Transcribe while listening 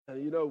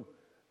You know,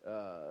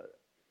 uh,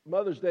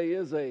 Mother's Day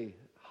is a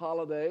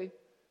holiday.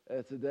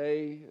 It's a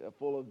day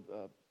full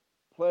of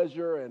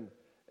pleasure and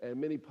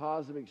many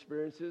positive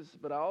experiences.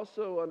 But I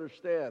also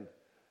understand,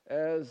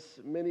 as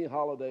many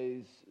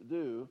holidays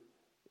do,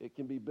 it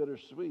can be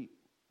bittersweet.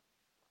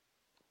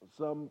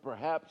 Some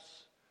perhaps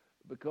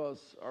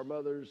because our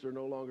mothers are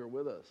no longer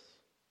with us.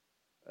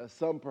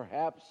 Some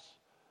perhaps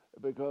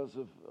because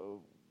of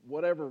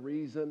whatever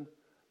reason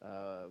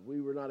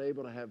we were not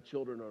able to have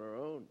children on our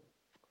own.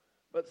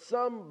 But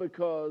some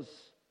because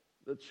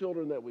the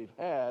children that we've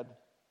had,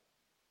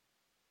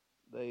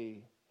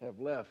 they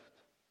have left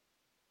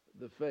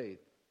the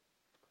faith.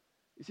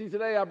 You see,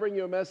 today I bring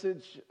you a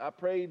message. I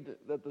prayed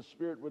that the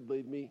Spirit would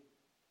lead me.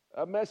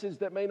 A message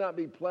that may not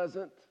be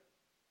pleasant,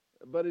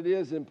 but it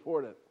is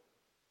important.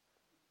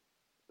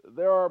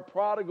 There are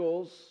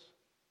prodigals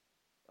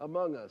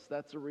among us.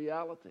 That's a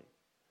reality.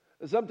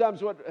 And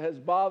sometimes what has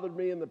bothered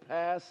me in the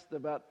past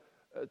about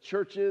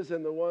churches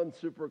and the ones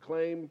who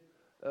proclaim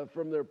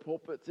from their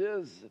pulpits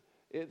is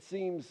it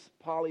seems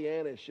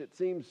Pollyannish. It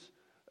seems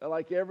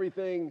like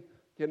everything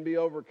can be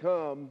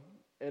overcome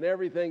and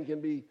everything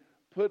can be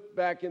put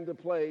back into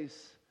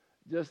place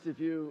just if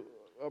you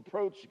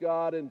approach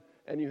God and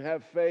you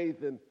have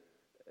faith. And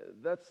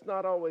that's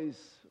not always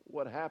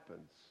what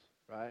happens,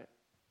 right?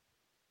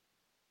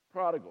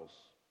 Prodigals.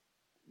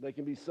 They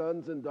can be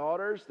sons and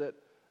daughters that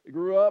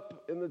grew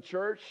up in the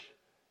church,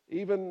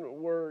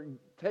 even were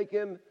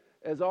taken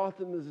as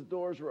often as the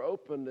doors were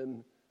opened,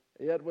 and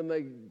yet when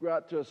they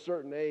got to a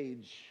certain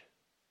age,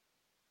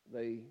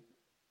 they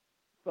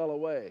fell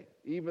away,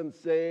 even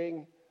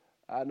saying,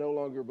 I no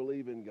longer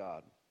believe in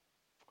God.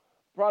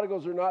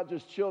 Prodigals are not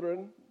just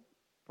children.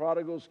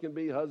 Prodigals can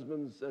be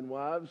husbands and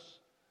wives.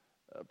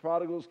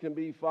 Prodigals can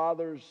be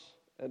fathers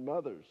and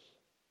mothers.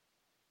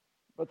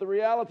 But the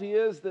reality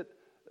is that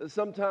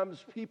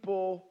sometimes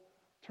people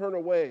turn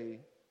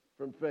away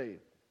from faith.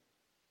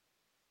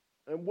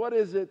 And what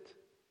is it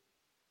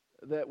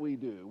that we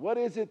do? What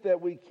is it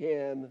that we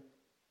can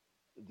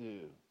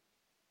do?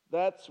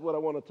 That's what I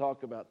want to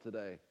talk about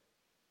today.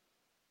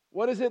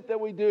 What is it that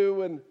we do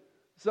when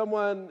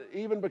someone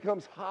even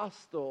becomes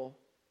hostile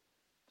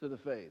to the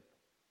faith?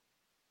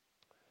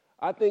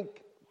 I think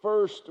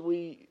first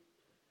we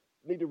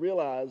need to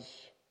realize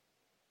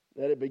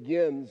that it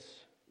begins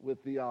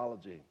with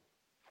theology.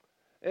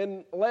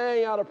 And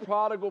laying out a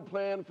prodigal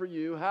plan for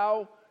you,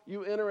 how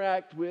you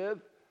interact with,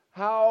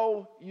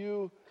 how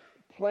you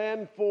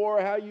plan for,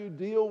 how you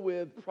deal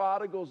with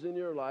prodigals in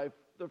your life,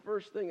 the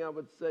first thing I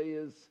would say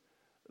is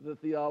the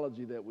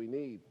theology that we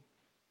need.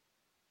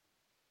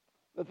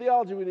 The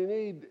theology we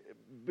need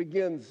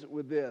begins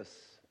with this,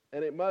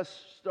 and it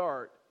must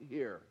start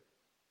here.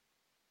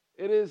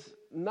 It is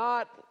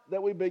not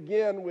that we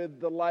begin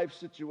with the life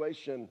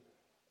situation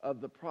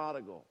of the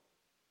prodigal.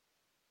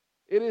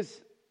 It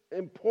is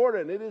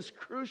important, it is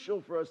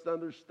crucial for us to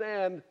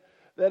understand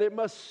that it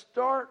must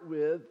start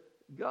with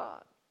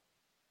God.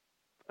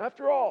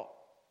 After all,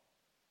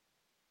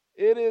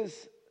 it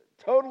is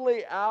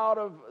totally out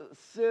of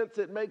sense.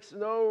 It makes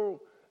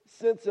no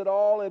sense at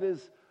all. It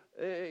is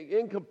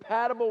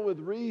incompatible with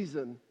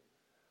reason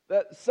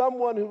that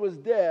someone who was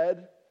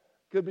dead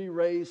could be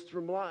raised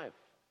from life.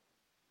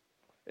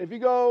 If you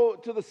go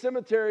to the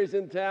cemeteries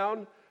in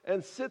town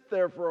and sit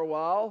there for a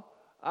while,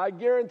 I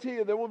guarantee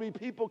you there will be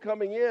people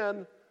coming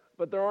in,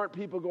 but there aren't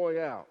people going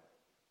out.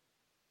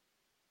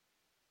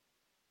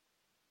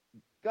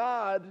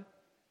 God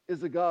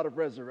is a God of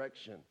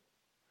resurrection.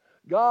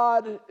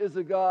 God is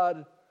a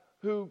God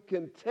who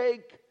can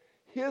take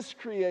His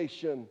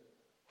creation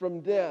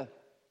from death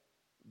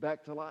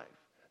back to life.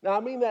 Now, I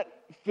mean that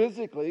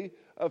physically,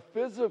 a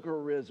physical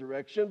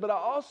resurrection, but I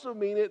also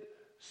mean it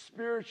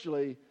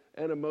spiritually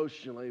and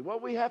emotionally.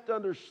 What we have to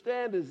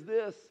understand is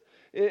this: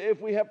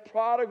 if we have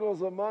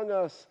prodigals among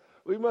us,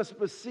 we must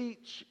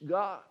beseech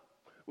God.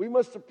 We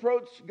must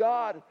approach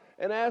God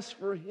and ask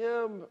for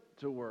Him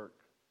to work.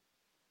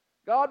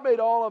 God made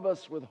all of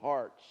us with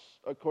hearts,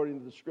 according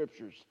to the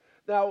Scriptures.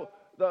 Now,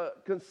 the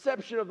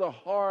conception of the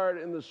heart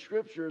in the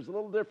Scripture is a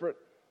little different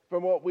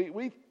from what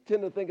we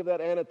tend to think of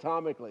that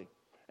anatomically.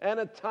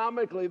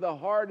 Anatomically, the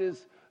heart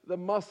is the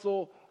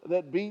muscle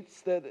that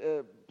beats,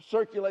 that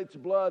circulates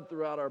blood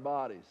throughout our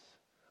bodies.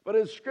 But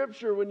in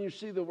Scripture, when you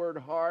see the word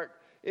heart,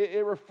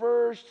 it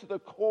refers to the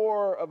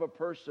core of a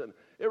person.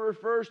 It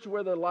refers to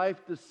where the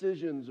life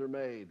decisions are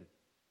made.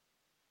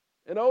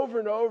 And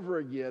over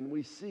again,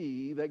 we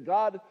see that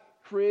God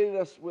created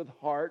us with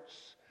hearts,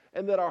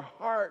 and that our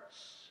hearts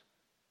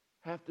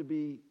have to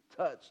be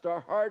touched.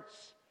 Our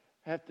hearts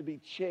have to be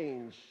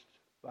changed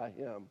by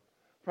Him.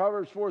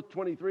 Proverbs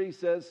 4:23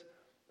 says,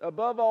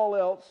 above all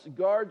else,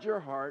 guard your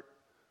heart,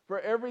 for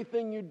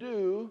everything you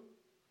do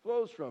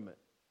flows from it.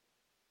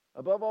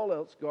 Above all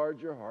else,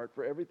 guard your heart,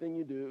 for everything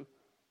you do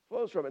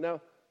flows from it. Now,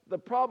 the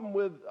problem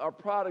with our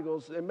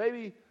prodigals, and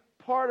maybe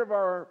part of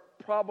our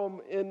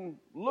problem in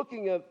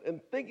looking at and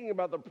thinking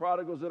about the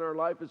prodigals in our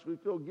life, is we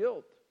feel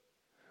guilt.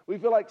 We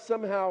feel like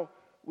somehow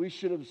we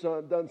should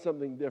have done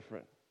something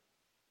different.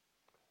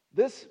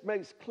 This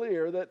makes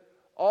clear that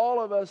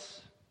all of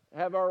us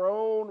have our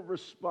own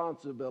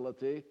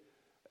responsibility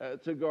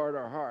to guard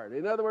our heart.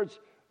 In other words,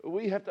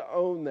 we have to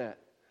own that.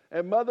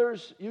 And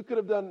mothers, you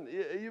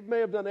may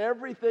have done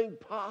everything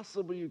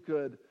possible you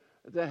could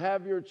to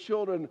have your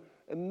children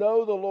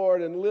know the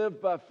Lord and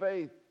live by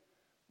faith,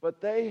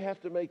 but they have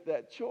to make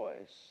that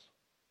choice.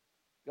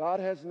 God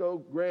has no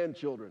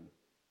grandchildren.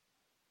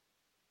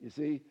 You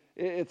see,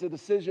 it's a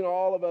decision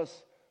all of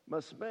us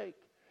must make.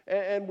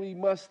 And we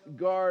must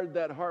guard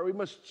that heart. We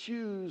must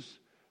choose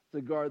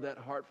to guard that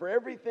heart. For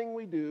everything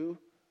we do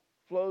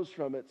flows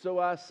from it. So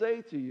I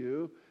say to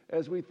you,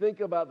 as we think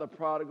about the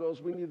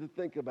prodigals, we need to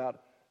think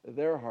about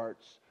their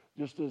hearts,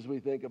 just as we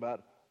think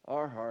about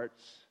our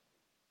hearts.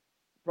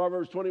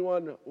 Proverbs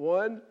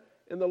 21:1,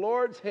 in the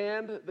Lord's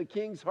hand, the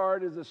king's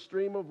heart is a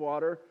stream of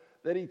water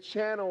that he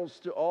channels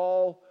to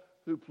all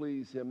who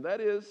please him.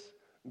 That is,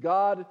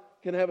 God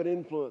can have an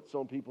influence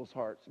on people's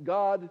hearts.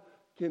 God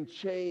can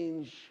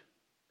change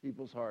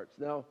people's hearts.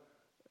 Now,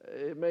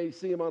 it may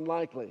seem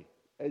unlikely,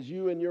 as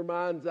you in your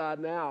mind's eye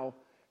now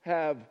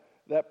have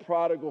that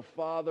prodigal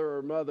father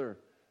or mother,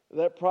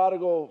 that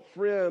prodigal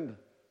friend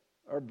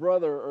or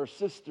brother or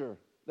sister,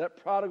 that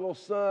prodigal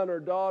son or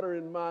daughter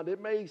in mind.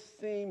 It may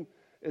seem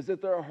as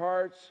if their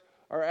hearts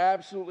are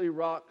absolutely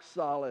rock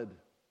solid.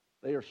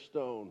 They are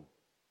stone.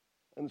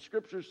 And the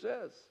Scripture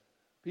says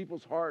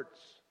people's hearts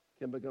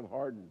can become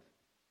hardened.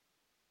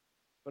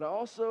 But I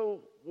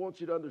also want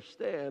you to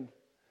understand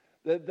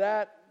that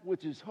that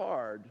which is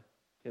hard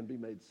can be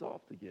made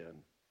soft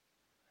again.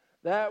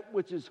 That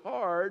which is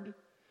hard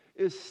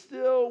is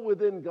still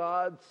within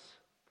God's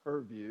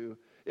purview.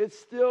 It's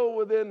still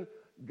within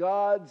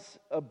God's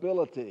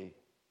ability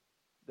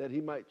that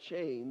he might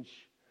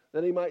change,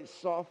 that he might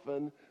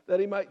soften, that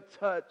he might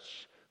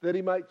touch, that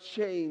he might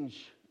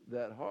change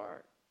that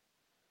heart.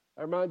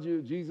 I remind you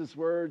of Jesus'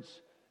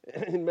 words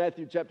in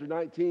Matthew chapter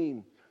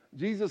 19.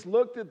 Jesus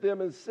looked at them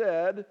and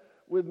said,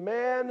 with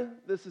man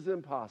this is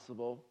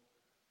impossible,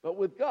 but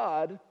with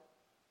God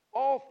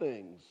all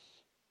things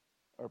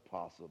are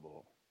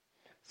possible.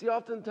 See,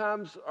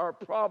 oftentimes our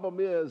problem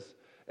is,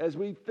 as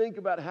we think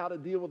about how to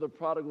deal with the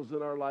prodigals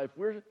in our life,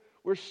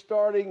 we're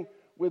starting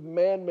with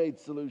man-made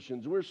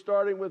solutions. We're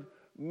starting with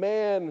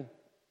man-made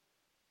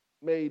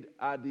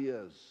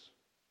ideas,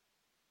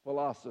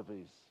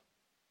 philosophies.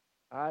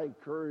 I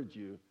encourage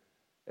you,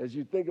 as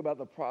you think about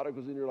the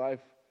prodigals in your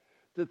life,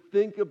 to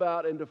think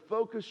about and to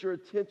focus your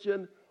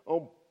attention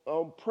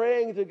on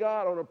praying to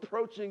God, on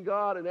approaching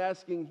God and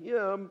asking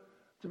him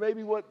to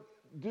maybe what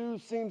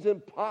seems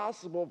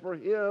impossible for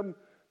him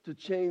to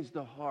change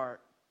the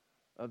heart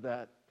of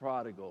that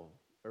prodigal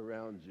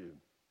around you.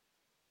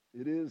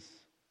 It is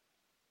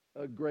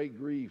a great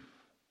grief,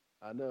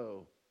 I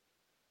know.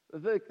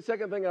 The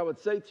second thing I would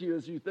say to you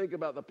as you think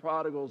about the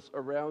prodigals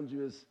around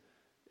you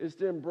is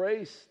to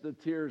embrace the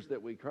tears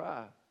that we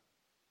cry.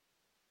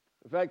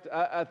 In fact,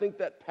 I think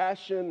that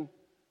passion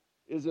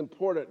is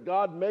important.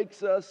 God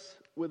makes us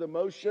with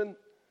emotion.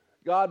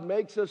 God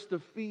makes us to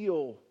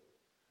feel.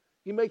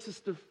 He makes us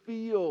to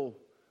feel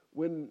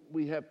when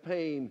we have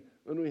pain,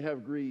 when we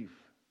have grief.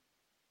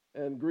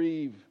 And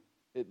grieve,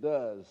 it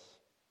does.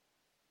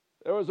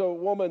 There was a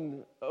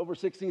woman over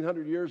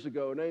 1,600 years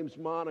ago named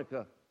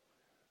Monica.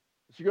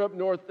 She grew up in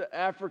North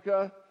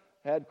Africa,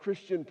 had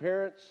Christian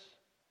parents,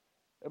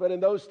 but in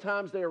those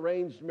times they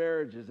arranged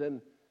marriages.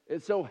 And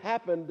it so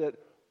happened that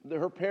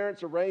her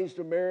parents arranged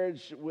a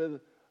marriage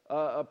with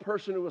a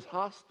person who was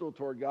hostile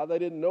toward God. They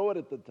didn't know it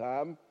at the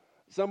time,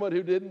 someone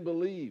who didn't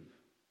believe.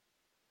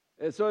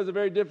 And so it was a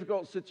very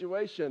difficult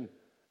situation.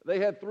 They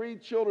had 3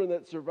 children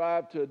that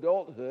survived to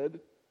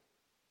adulthood,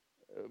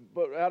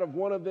 but out of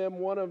one of them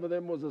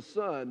was a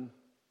son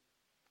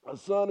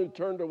who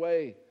turned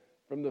away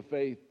from the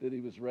faith that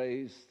he was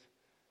raised.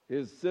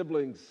 His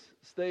siblings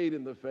stayed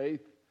in the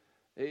faith.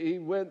 He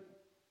went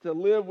to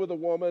live with a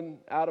woman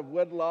out of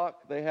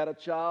wedlock. They had a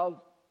child.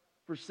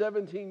 For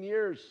 17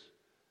 years,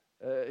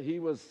 he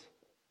was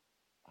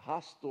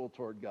hostile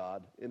toward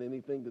God in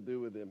anything to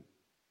do with him.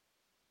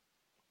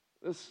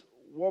 This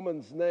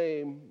woman's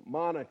name,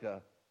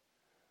 Monica,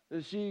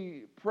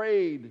 she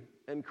prayed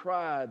and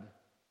cried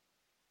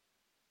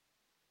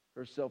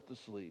herself to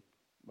sleep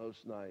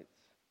most nights.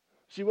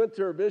 She went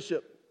to her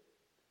bishop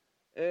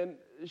and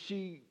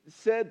she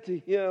said to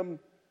him,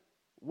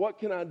 "What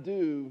can I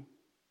do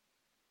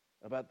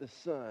about this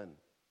son?"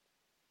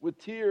 With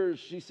tears,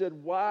 she said,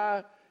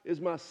 "Why is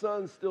my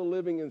son still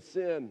living in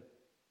sin?"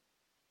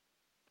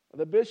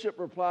 The bishop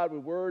replied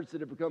with words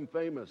that have become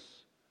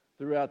famous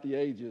throughout the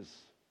ages.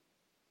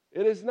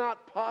 "It is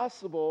not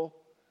possible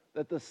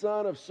that the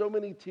son of so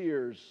many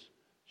tears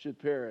should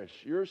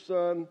perish. Your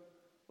son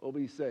will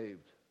be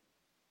saved."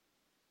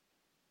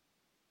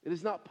 It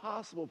is not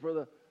possible for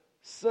the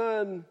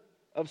son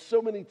of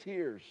so many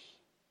tears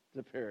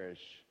to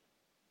perish.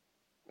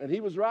 And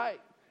he was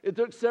right. It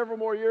took several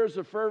more years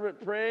of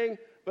fervent praying,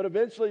 but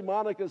eventually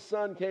Monica's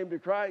son came to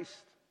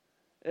Christ.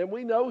 And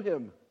we know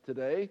him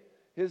today.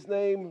 His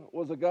name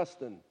was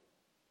Augustine,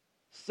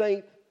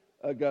 Saint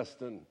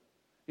Augustine.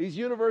 He's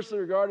universally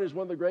regarded as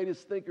one of the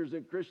greatest thinkers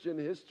in Christian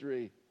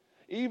history.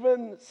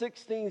 Even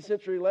 16th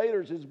century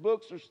later, his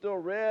books are still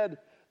read.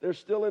 They're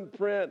still in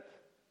print.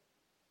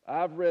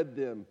 I've read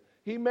them.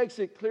 He makes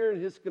it clear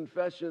in his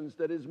confessions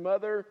that his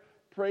mother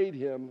prayed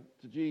him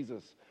to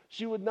Jesus.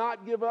 She would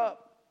not give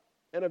up,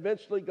 and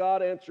eventually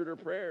God answered her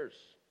prayers.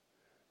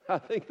 I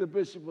think the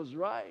bishop was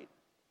right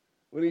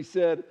when he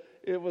said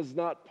it was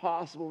not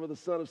possible for the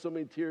son of so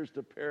many tears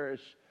to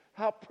perish.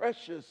 How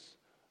precious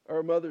are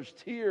a mother's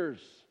tears.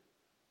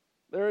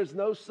 There is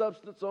no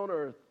substance on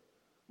earth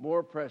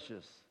more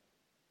precious,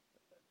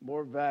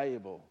 more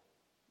valuable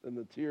than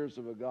the tears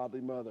of a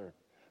godly mother.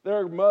 There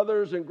are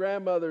mothers and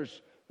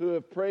grandmothers who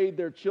have prayed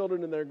their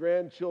children and their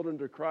grandchildren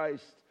to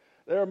Christ.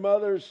 There are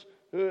mothers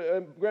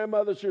and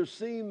grandmothers who have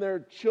seen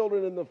their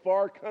children in the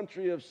far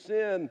country of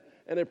sin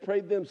and have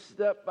prayed them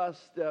step by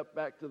step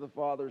back to the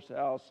Father's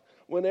house.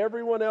 When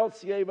everyone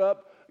else gave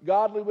up,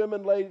 godly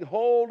women laid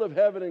hold of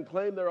heaven and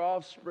claimed their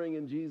offspring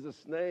in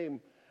Jesus' name.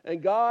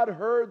 And God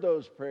heard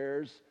those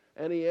prayers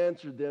and He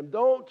answered them.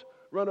 Don't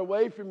run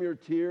away from your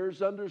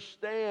tears.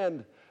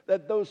 Understand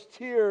that those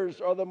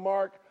tears are the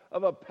mark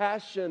of a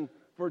passion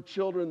for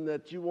children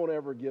that you won't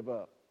ever give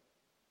up.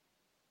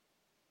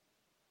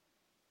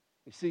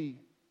 You see,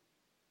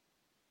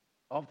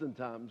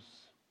 oftentimes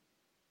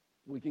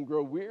we can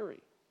grow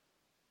weary.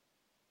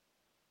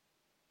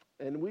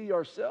 And we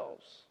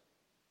ourselves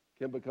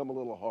can become a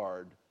little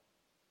hard,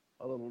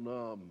 a little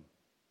numb.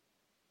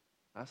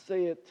 I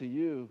say it to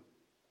you,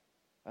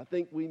 I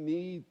think we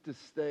need to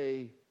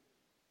stay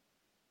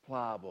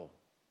pliable.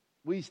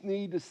 We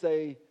need to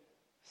stay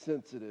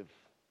sensitive.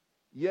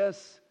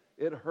 Yes,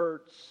 it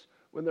hurts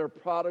when there are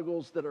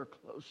prodigals that are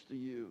close to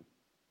you,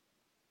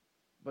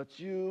 but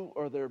you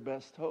are their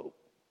best hope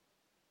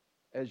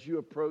as you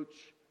approach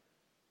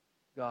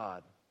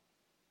God.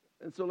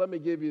 And so let me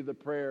give you the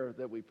prayer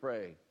that we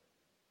pray.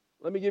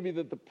 Let me give you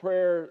the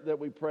prayer that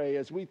we pray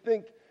as we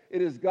think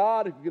it is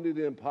God who can do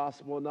the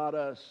impossible and not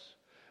us.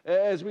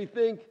 As we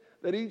think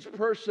that each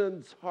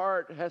person's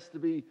heart has to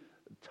be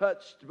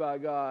touched by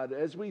God.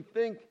 As we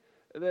think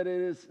that it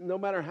is, no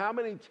matter how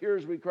many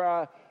tears we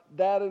cry,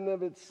 that in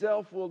of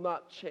itself will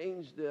not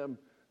change them.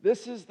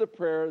 This is the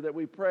prayer that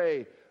we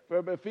pray.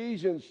 From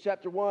Ephesians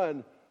chapter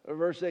 1,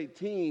 verse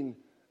 18,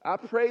 I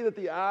pray that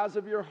the eyes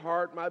of your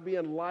heart might be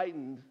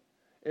enlightened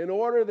in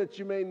order that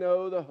you may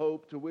know the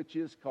hope to which He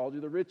has called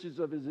you, the riches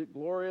of His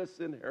glorious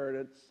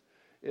inheritance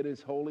in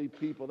His holy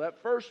people.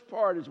 That first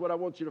part is what I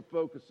want you to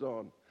focus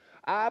on.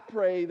 I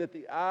pray that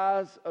the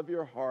eyes of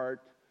your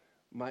heart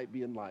might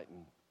be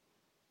enlightened.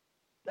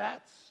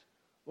 That's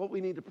what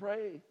we need to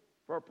pray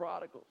for our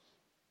prodigals.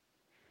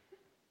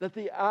 That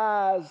the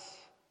eyes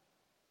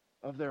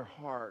of their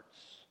hearts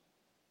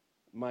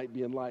might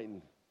be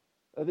enlightened.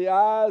 That the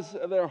eyes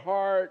of their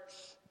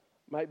hearts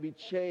might be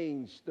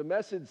changed. The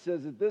Message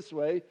says it this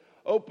way: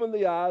 open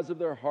the eyes of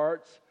their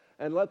hearts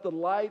and let the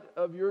light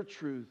of your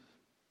truth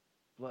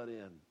flood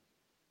in.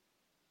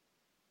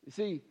 You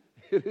see,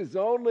 it is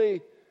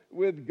only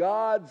with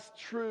God's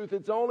truth,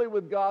 it's only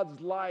with God's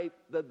light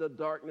that the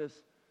darkness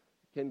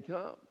can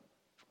come.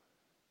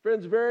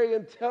 Friends, very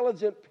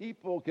intelligent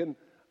people can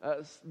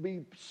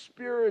be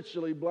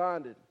spiritually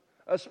blinded,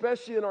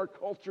 especially in our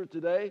culture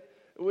today,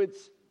 which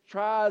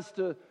tries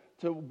to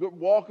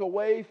walk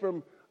away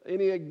from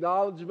any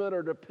acknowledgement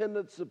or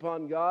dependence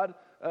upon God.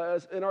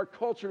 In our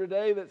culture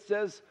today that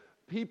says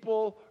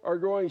people are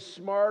growing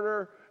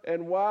smarter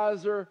and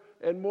wiser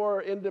and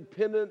more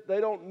independent. They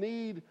don't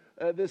need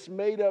this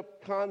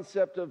made-up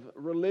concept of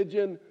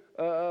religion,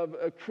 of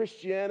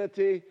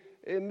Christianity.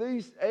 In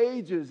these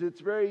ages,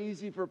 it's very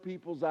easy for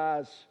people's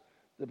eyes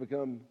to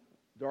become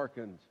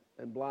darkened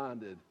and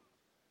blinded.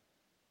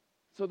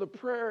 So the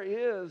prayer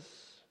is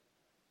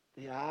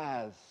the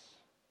eyes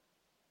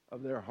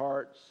of their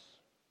hearts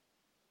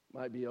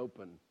might be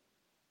open.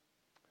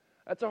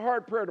 That's a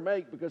hard prayer to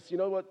make because you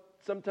know what?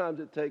 Sometimes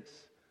it takes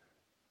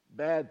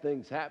bad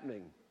things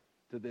happening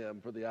to them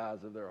for the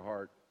eyes of their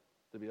heart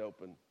to be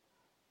open.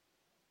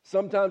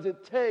 Sometimes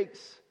it takes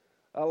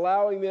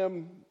allowing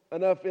them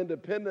enough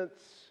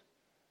independence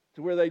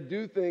to where they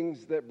do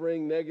things that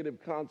bring negative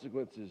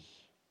consequences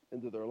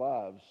into their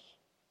lives.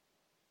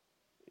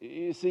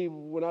 You see,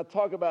 when I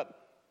talk about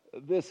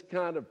this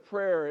kind of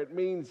prayer, it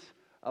means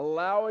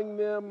allowing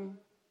them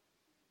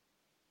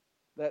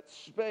that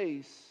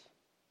space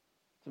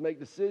to make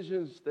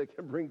decisions that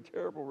can bring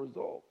terrible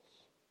results.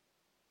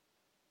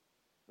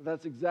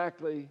 That's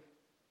exactly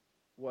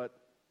what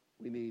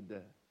we need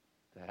to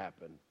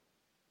happen.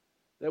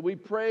 That we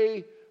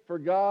pray for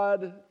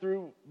God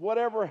through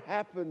whatever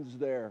happens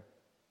there,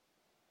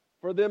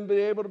 for them to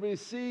be able to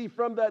see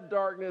from that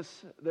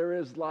darkness there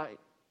is light.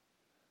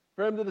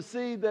 For them to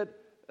see that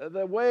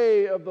the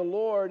way of the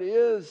Lord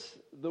is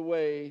the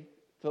way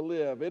to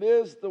live. It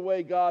is the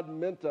way God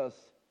meant us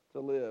to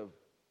live.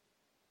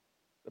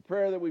 The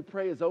prayer that we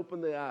pray is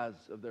open the eyes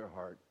of their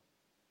heart,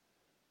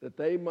 that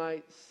they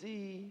might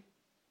see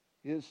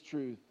His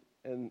truth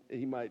and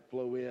He might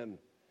flow in.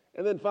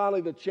 And then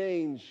finally, the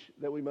change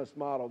that we must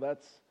model.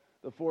 That's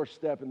the fourth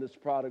step in this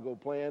prodigal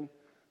plan.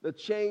 The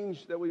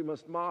change that we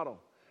must model.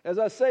 As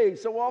I say,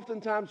 so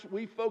oftentimes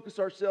we focus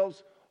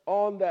ourselves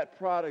on that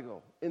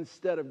prodigal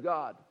instead of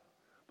God.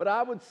 But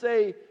I would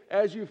say,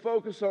 as you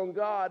focus on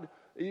God,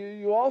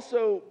 you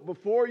also,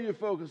 before you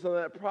focus on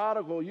that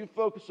prodigal, you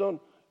focus on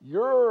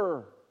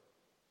your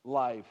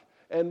life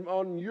and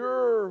on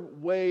your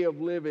way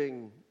of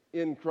living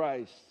in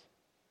Christ.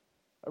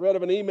 I read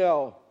of an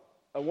email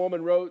a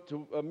woman wrote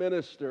to a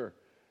minister,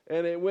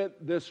 and it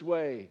went this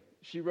way.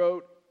 She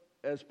wrote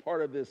as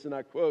part of this, and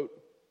I quote,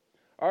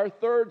 "Our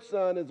third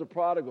son is a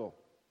prodigal.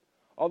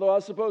 Although I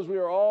suppose we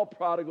are all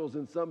prodigals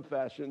in some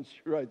fashion,"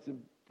 she writes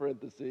in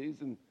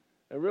parentheses, and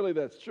really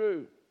that's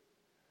true.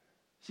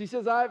 She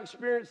says, "I have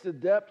experienced a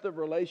depth of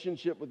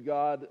relationship with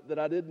God that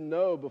I didn't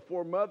know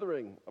before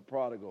mothering a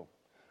prodigal.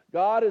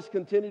 God has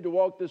continued to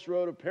walk this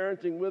road of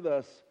parenting with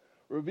us,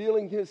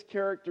 revealing His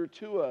character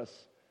to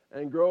us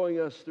and growing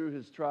us through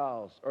His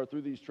trials, or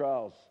through these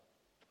trials.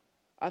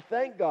 I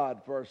thank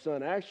God for our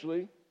son.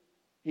 Actually,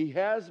 He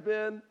has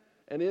been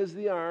and is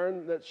the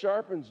iron that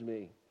sharpens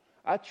me.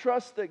 I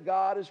trust that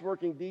God is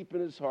working deep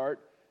in his heart,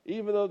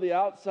 even though the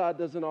outside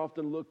doesn't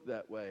often look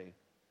that way.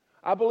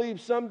 I believe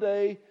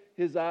someday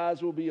his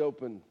eyes will be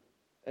opened,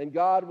 and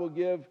God will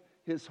give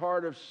his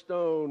heart of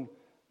stone.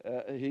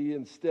 He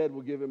instead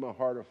will give him a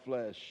heart of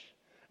flesh.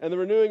 And the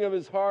renewing of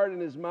his heart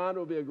and his mind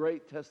will be a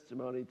great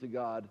testimony to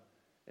God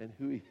and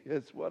who he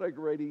is." What a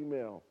great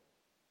email.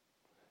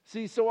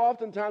 See, so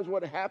oftentimes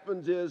what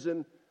happens is,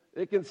 and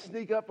it can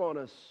sneak up on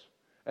us,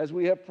 as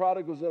we have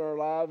prodigals in our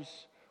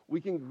lives,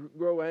 we can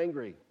grow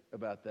angry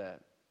about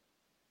that.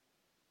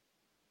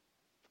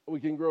 We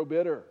can grow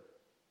bitter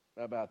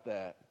about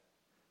that.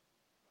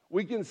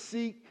 We can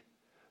seek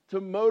to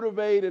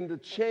motivate and to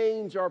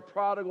change our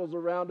prodigals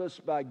around us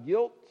by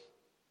guilt.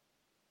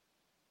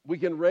 We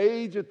can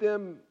rage at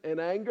them in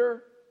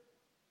anger.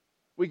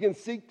 We can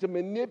seek to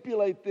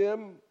manipulate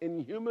them in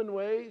human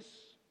ways.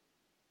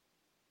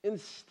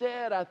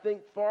 Instead, I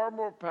think far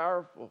more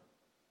powerful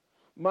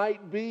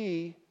might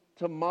be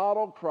to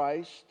model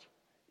Christ,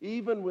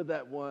 even with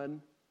that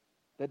one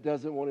that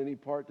doesn't want any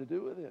part to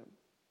do with him.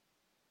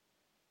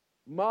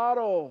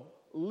 Model,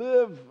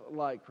 live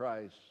like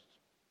Christ.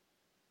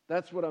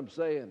 That's what I'm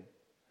saying.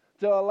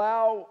 To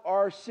allow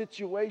our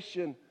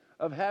situation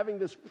of having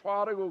this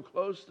prodigal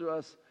close to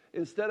us,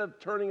 instead of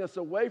turning us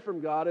away from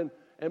God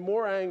and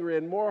more angry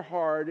and more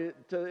hard,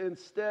 to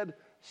instead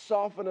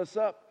soften us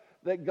up,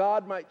 that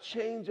God might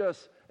change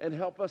us and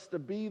help us to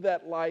be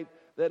that light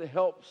that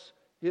helps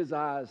his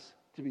eyes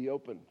to be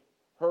opened,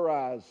 her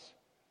eyes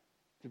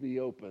to be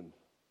opened.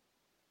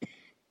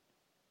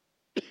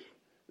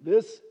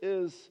 This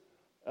is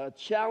a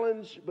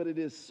challenge, but it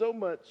is so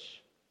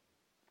much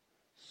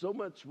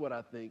what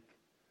I think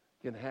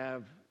can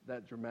have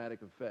that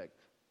dramatic effect.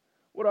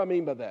 What do I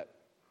mean by that?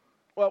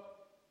 Well,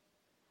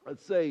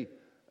 let's say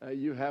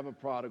you have a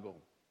prodigal.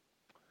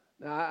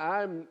 Now,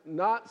 I'm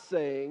not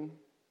saying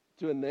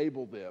to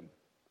enable them.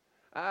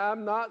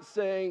 I'm not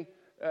saying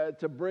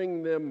to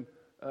bring them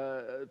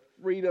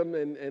freedom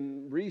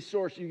and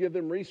resource. You give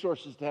them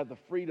resources to have the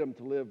freedom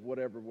to live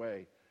whatever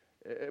way.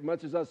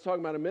 Much as I was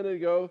talking about a minute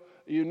ago,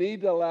 you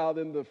need to allow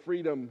them the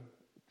freedom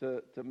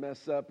to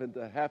mess up and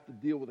to have to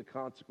deal with the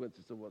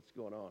consequences of what's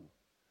going on.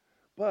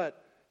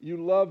 But you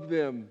love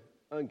them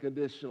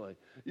unconditionally.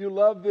 You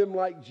love them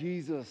like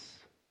Jesus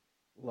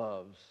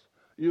loves.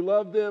 You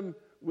love them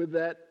with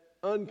that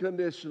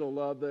unconditional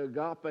love, the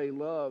agape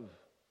love.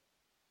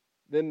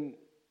 Then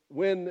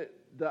when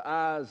the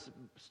eyes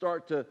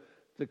start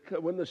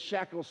when the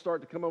shackles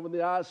start to come up, when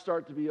the eyes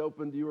start to be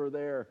opened, you are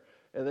there,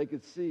 and they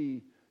could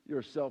see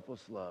your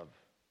selfless love,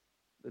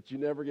 that you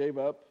never gave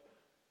up,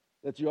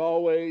 that you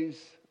always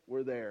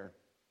were there.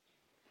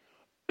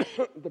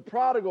 The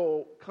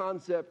prodigal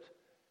concept,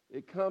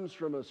 it comes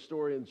from a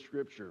story in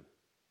Scripture,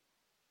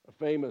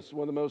 one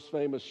of the most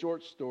famous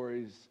short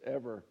stories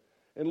ever.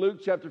 In Luke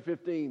chapter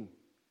 15,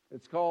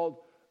 it's called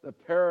the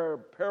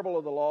Parable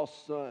of the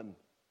Lost Son.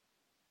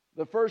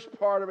 The first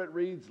part of it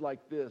reads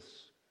like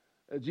this.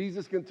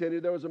 Jesus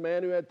continued, "There was a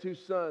man who had 2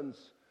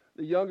 sons.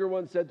 The younger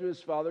one said to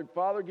his father,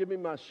 'Father, give me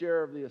my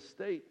share of the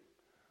estate.'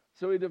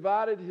 So he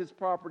divided his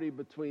property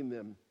between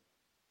them.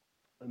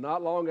 And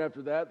not long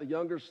after that, the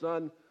younger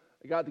son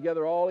got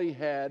together all he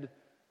had,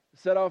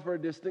 set off for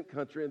a distant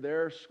country, and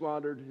there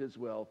squandered his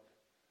wealth.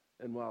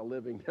 And while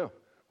living," now,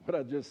 what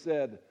I just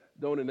said,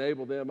 don't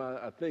enable them,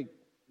 I think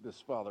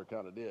this father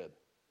kind of did.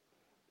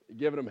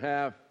 Giving them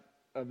half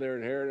of their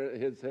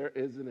inheritance,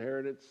 his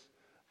inheritance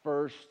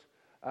first.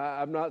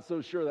 I'm not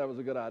so sure that was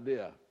a good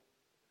idea.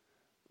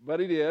 But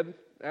he did.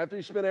 After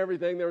he spent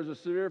everything, there was a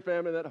severe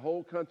famine in that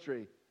whole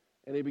country,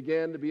 and he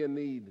began to be in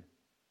need.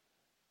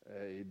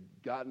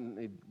 He'd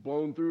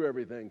blown through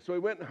everything. So he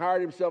went and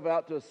hired himself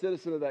out to a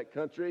citizen of that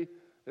country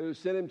who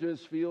sent him to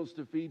his fields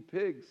to feed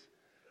pigs.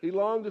 He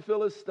longed to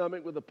fill his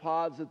stomach with the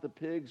pods that the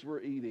pigs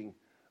were eating,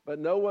 but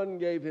no one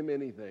gave him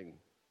anything.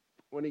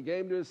 When he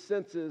came to his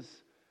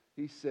senses,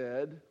 he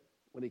said,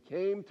 when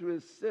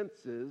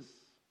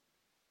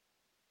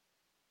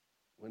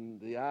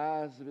the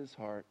eyes of his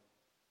heart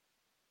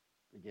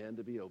began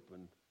to be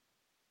opened,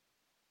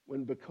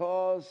 when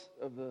because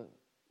of the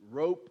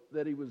rope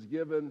that he was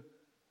given,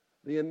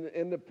 the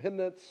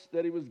independence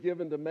that he was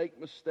given to make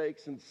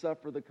mistakes and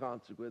suffer the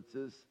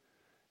consequences,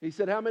 he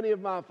said, how many of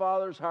my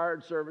father's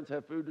hired servants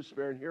have food to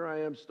spare, and here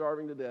I am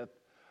starving to death?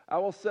 I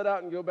will set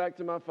out and go back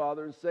to my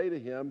father and say to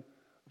him,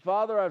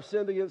 Father, I've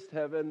sinned against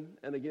heaven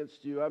and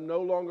against you. I'm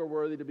no longer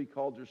worthy to be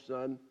called your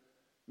son.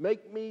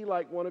 Make me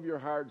like one of your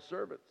hired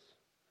servants.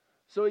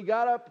 So he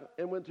got up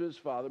and went to his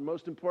father,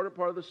 most important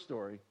part of the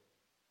story.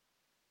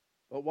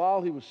 But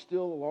while he was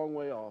still a long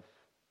way off,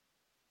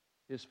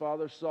 his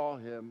father saw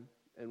him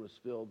and was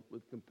filled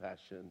with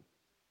compassion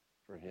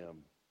for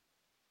him.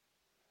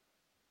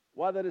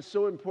 Why that is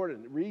so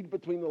important, read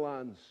between the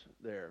lines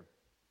there.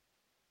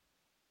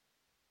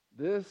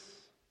 This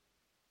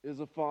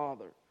is a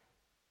father.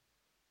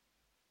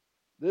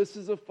 This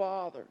is a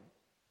father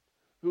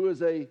who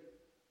is a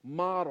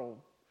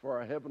model for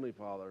our Heavenly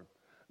Father.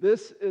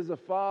 This is a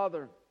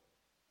father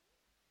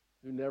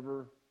who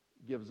never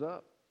gives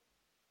up.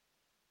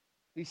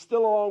 He's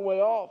still a long way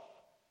off.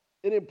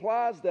 It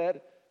implies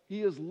that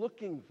he is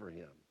looking for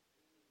him.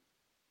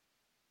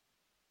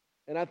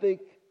 And I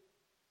think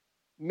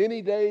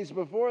many days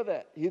before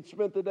that, he had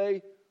spent the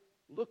day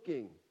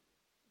looking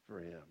for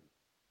him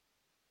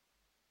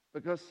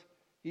because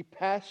he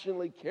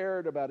passionately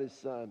cared about his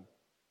son.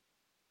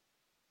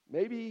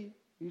 Maybe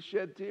he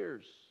shed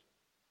tears.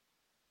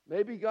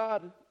 Maybe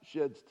God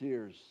sheds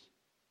tears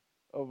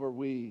over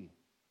we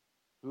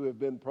who have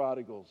been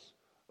prodigals,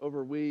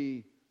 over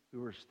we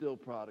who are still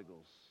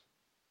prodigals.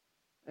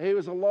 And he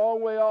was a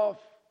long way off.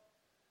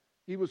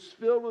 He was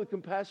filled with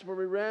compassion for him.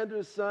 He ran to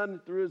his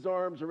son, threw his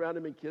arms around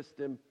him and kissed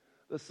him.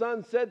 The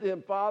son said to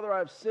him, Father,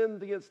 I've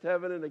sinned against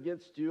heaven and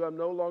against you. I'm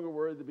no longer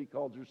worthy to be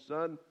called your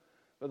son.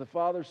 But the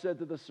father said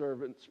to the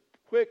servants,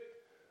 quick,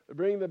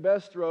 bring the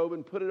best robe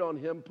and put it on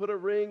him. Put a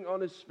ring on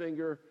his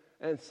finger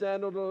and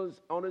sandals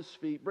on his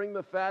feet. Bring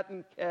the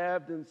fattened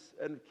calf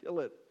and kill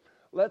it.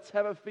 Let's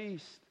have a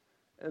feast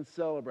and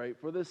celebrate.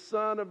 For this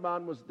son of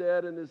mine was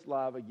dead and is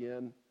alive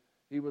again.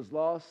 He was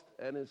lost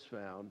and is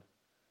found.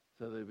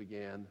 So they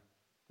began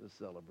to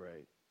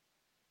celebrate.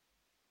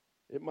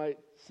 It might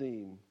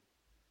seem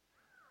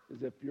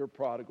as if you're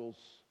prodigals.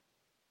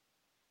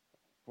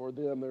 For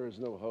them, there is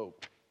no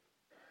hope.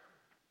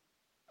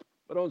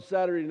 But on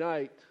Saturday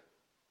night,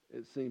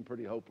 it seemed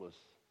pretty hopeless.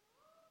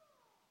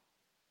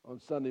 On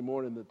Sunday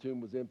morning, the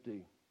tomb was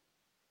empty.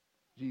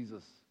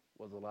 Jesus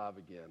was alive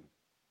again.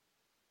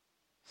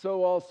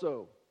 So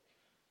also,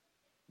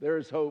 there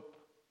is hope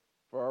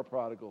for our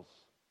prodigals.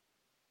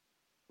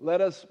 Let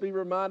us be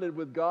reminded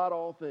with God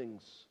all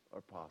things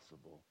are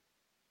possible.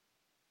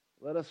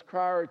 Let us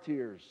cry our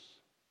tears.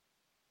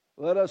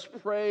 Let us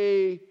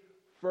pray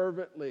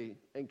fervently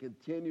and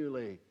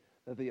continually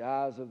that the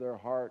eyes of their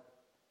heart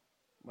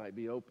might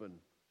be open.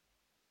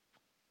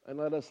 And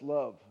let us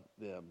love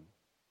them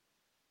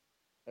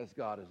as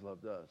God has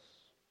loved us,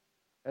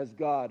 as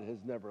God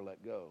has never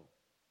let go.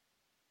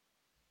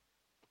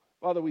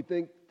 Father, we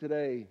think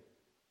today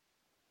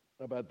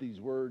about these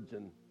words,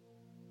 and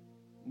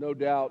no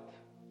doubt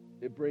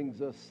it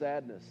brings us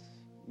sadness,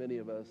 many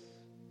of us.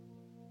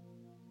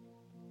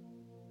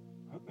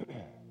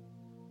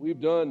 We've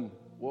done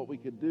what we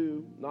could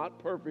do, not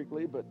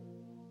perfectly, but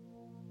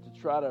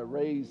to try to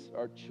raise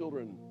our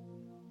children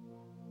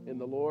in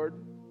the Lord,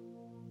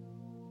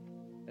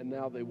 and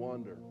now they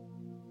wander.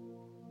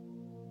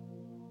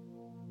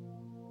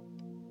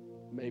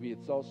 Maybe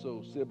it's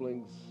also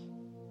siblings,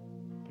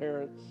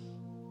 parents,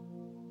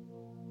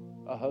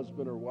 a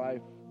husband or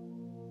wife.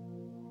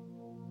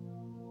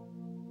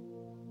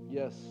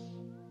 Yes,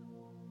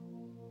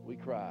 we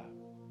cry.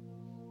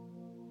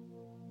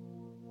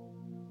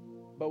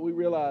 But we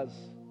realize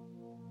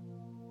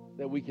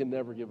that we can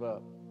never give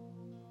up.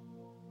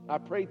 I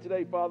pray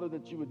today, Father,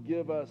 that you would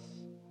give us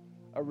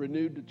a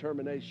renewed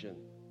determination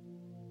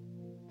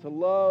to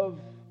love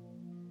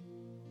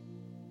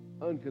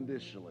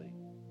unconditionally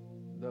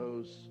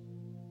those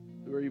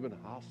who are even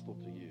hostile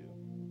to you,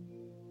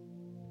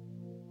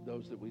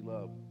 those that we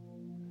love.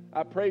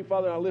 I pray,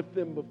 Father, I lift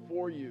them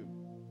before you,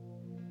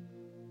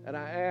 and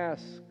I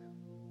ask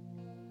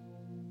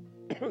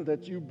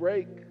that you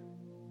break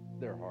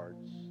their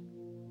hearts.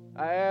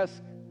 I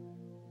ask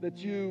that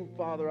you,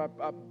 Father,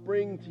 I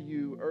bring to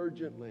you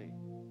urgently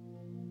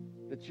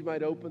that you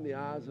might open the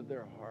eyes of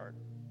their heart.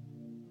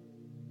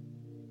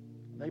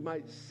 They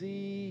might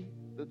see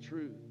the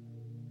truth.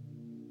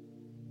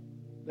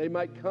 They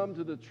might come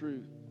to the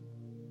truth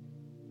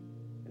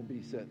and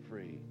be set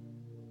free.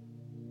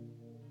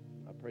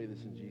 I pray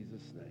this in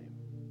Jesus' name.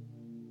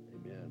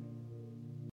 Amen.